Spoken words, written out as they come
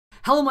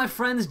Hello my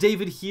friends,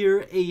 David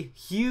here. A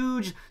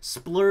huge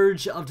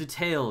splurge of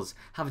details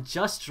have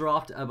just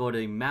dropped about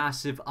a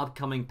massive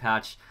upcoming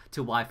patch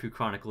to Xenoblade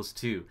Chronicles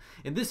 2.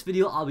 In this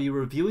video, I'll be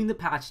reviewing the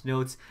patch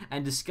notes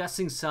and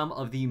discussing some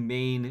of the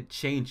main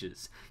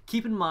changes.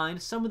 Keep in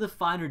mind, some of the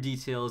finer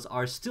details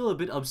are still a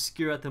bit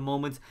obscure at the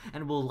moment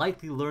and will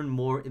likely learn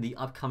more in the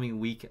upcoming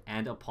week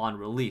and upon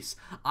release.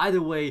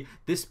 Either way,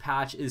 this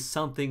patch is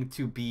something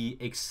to be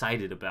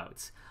excited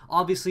about.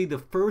 Obviously, the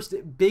first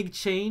big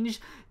change,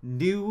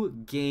 New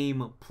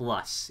Game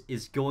Plus,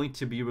 is going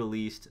to be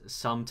released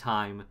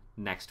sometime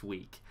next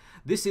week.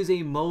 This is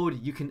a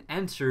mode you can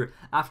enter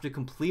after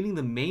completing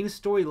the main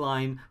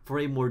storyline for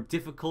a more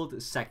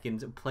difficult second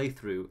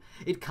playthrough.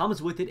 It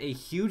comes with it a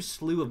huge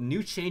slew of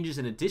new changes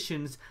and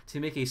additions to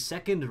make a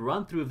second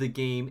run-through of the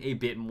game a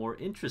bit more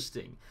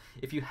interesting.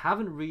 If you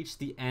haven't reached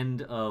the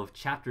end of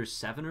Chapter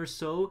 7 or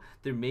so,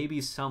 there may be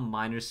some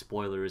minor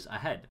spoilers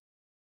ahead.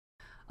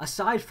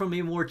 Aside from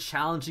a more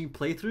challenging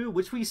playthrough,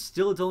 which we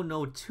still don't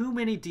know too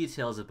many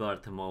details about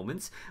at the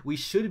moment, we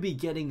should be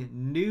getting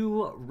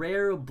new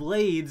rare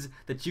blades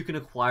that you can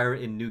acquire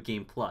in New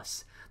Game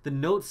Plus. The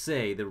notes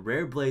say the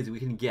rare blades we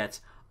can get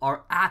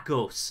are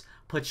Akos,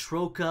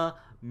 Patroka,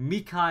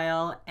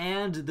 Mikhail,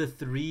 and the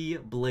 3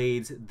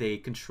 blades they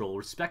control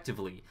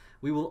respectively.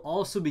 We will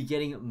also be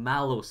getting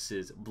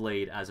Malos's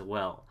blade as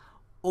well.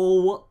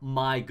 Oh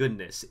my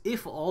goodness,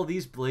 if all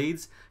these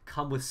blades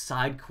come with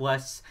side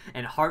quests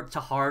and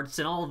heart-to-hearts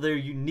and all their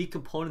unique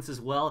components as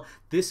well,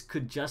 this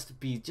could just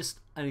be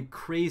a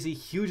crazy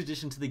huge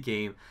addition to the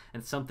game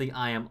and something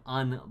I am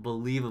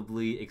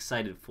unbelievably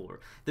excited for.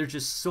 There's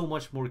just so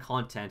much more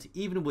content,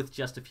 even with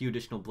just a few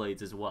additional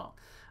blades as well.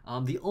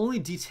 The only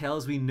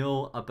details we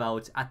know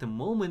about at the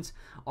moment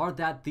are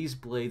that these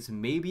blades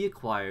may be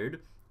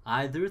acquired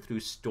either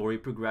through story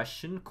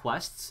progression,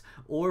 quests,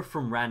 or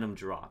from random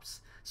drops.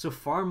 So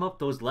farm up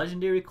those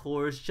legendary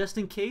cores just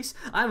in case.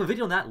 I have a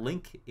video on that,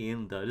 link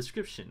in the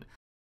description.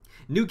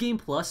 New Game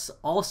Plus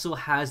also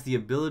has the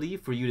ability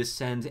for you to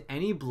send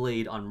any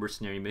blade on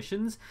mercenary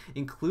missions,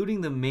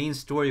 including the main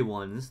story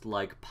ones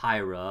like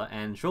Pyra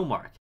and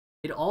Dromark.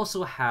 It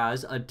also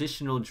has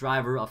additional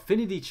driver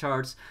affinity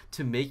charts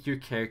to make your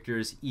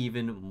characters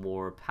even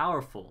more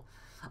powerful.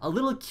 A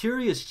little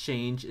curious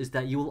change is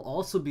that you will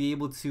also be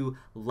able to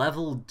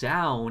level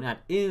down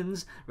at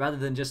inns rather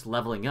than just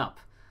leveling up.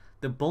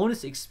 The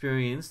bonus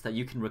experience that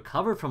you can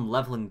recover from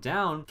leveling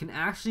down can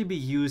actually be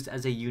used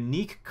as a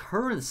unique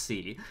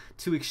currency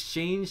to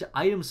exchange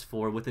items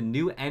for with a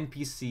new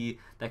NPC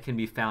that can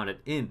be found at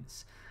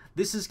inns.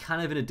 This is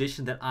kind of an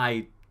addition that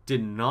I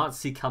did not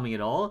see coming at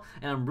all,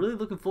 and I'm really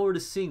looking forward to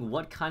seeing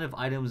what kind of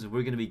items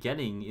we're going to be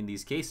getting in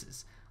these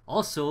cases.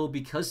 Also,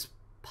 because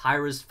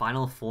Pyra's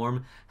final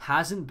form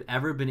hasn't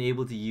ever been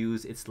able to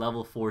use its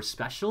level 4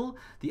 special,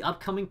 the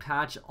upcoming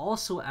patch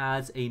also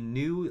adds a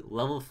new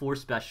level 4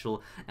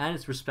 special and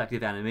its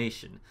respective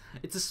animation.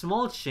 It's a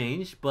small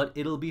change, but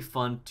it'll be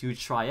fun to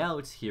try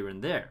out here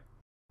and there.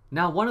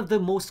 Now, one of the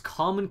most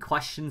common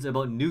questions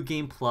about New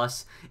Game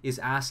Plus is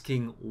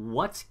asking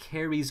what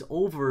carries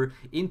over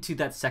into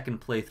that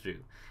second playthrough.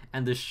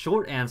 And the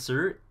short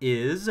answer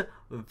is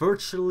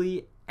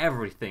virtually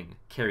everything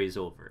carries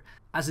over.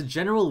 As a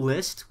general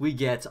list, we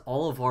get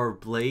all of our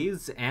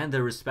blades and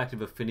their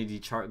respective affinity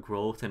chart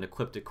growth and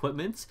equipped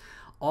equipment.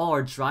 All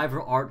our driver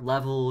art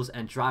levels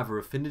and driver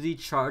affinity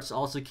charts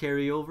also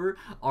carry over.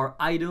 Our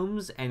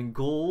items and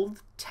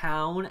gold,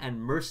 town,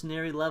 and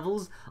mercenary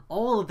levels,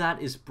 all of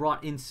that is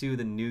brought into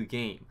the new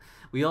game.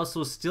 We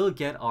also still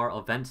get our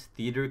event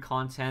theater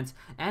content,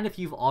 and if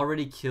you've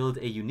already killed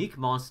a unique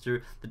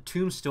monster, the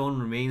tombstone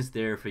remains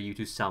there for you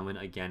to summon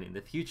again in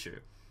the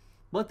future.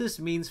 What this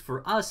means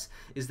for us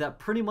is that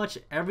pretty much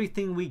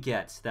everything we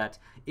get that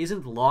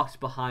isn't locked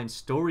behind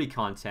story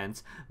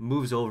content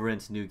moves over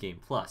into New Game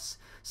Plus.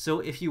 So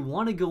if you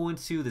want to go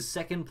into the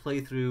second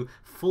playthrough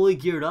fully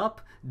geared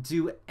up,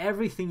 do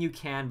everything you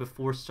can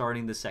before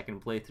starting the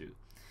second playthrough.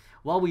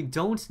 While we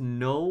don't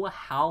know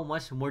how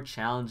much more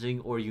challenging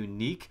or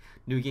unique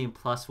New Game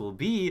Plus will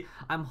be,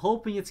 I'm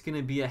hoping it's going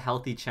to be a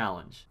healthy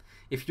challenge.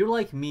 If you're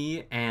like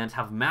me and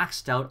have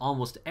maxed out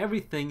almost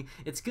everything,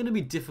 it's going to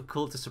be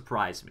difficult to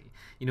surprise me.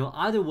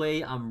 Either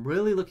way, I'm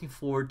really looking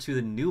forward to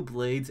the new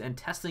blades and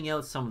testing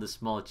out some of the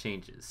small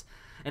changes.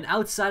 And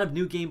outside of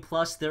New Game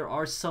Plus, there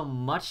are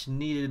some much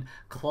needed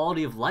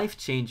quality of life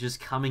changes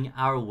coming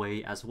our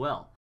way as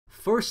well.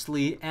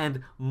 Firstly,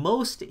 and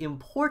most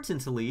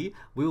importantly,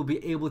 we will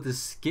be able to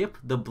skip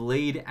the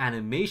blade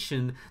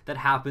animation that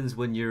happens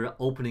when you're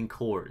opening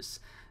cores.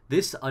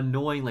 This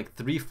annoying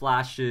 3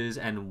 flashes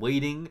and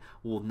waiting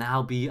will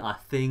now be a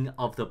thing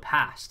of the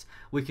past.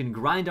 We can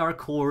grind our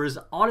cores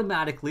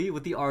automatically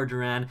with the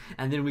Arduran,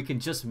 and then we can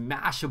just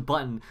mash a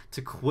button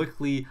to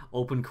quickly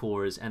open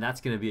cores, and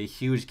that's going to be a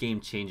huge game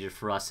changer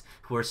for us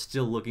who are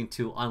still looking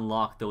to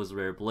unlock those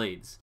rare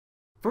blades.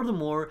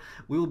 Furthermore,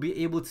 we will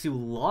be able to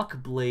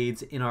lock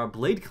blades in our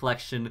blade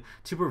collection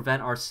to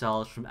prevent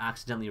ourselves from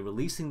accidentally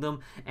releasing them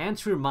and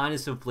to remind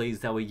us of blades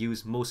that we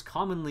use most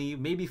commonly,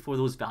 maybe for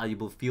those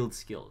valuable field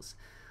skills.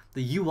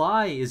 The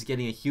UI is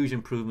getting a huge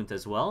improvement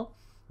as well.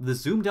 The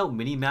zoomed out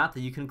mini-map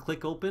that you can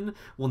click open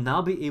will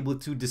now be able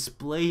to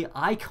display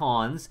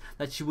icons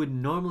that you would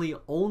normally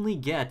only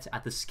get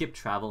at the skip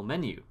travel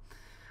menu.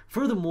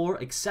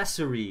 Furthermore,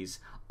 accessories,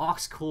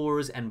 aux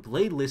cores, and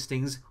blade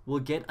listings will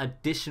get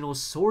additional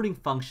sorting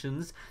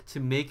functions to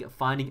make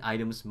finding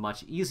items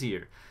much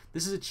easier.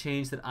 This is a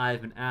change that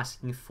I've been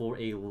asking for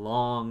a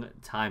long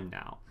time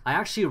now. I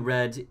actually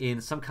read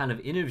in some kind of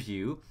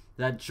interview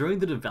that during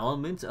the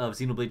development of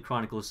Xenoblade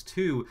Chronicles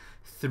 2,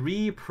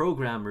 3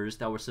 programmers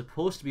that were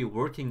supposed to be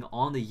working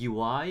on the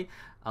UI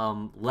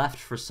left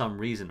for some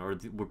reason, or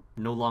were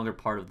no longer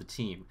part of the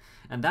team.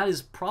 And that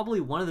is probably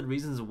one of the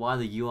reasons why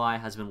the UI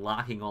has been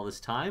lacking all this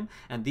time,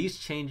 and these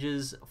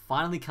changes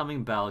finally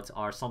coming about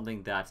are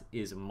something that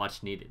is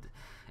much needed.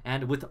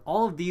 And with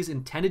all of these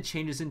intended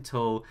changes in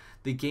tow,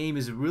 the game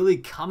is really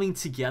coming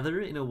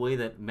together in a way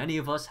that many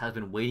of us have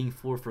been waiting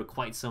for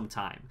quite some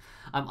time.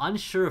 I'm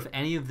unsure if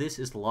any of this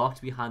is locked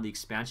behind the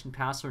expansion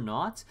pass or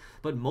not,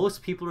 but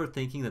most people are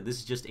thinking that this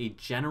is just a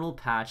general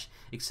patch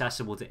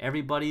accessible to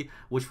everybody,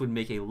 which would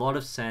make a lot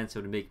of sense.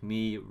 It would make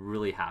me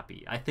really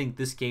happy. I think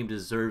this game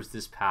deserves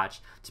this patch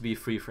to be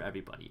free for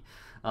everybody.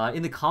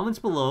 In the comments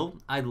below,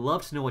 I'd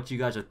love to know what you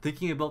guys are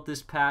thinking about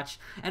this patch,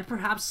 and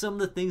perhaps some of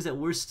the things that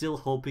we're still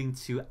hoping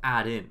to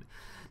add in.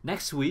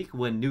 Next week,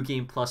 when New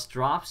Game Plus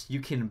drops, you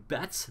can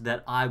bet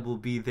that I will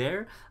be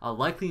there. I'll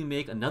likely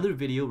make another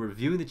video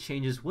reviewing the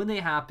changes when they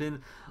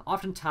happen.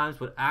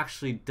 Oftentimes, what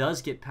actually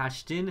does get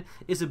patched in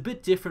is a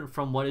bit different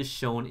from what is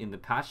shown in the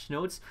patch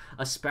notes,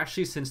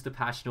 especially since the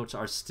patch notes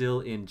are still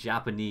in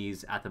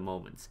Japanese at the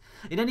moment.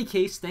 In any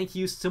case, thank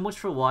you so much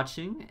for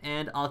watching,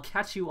 and I'll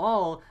catch you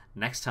all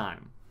next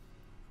time.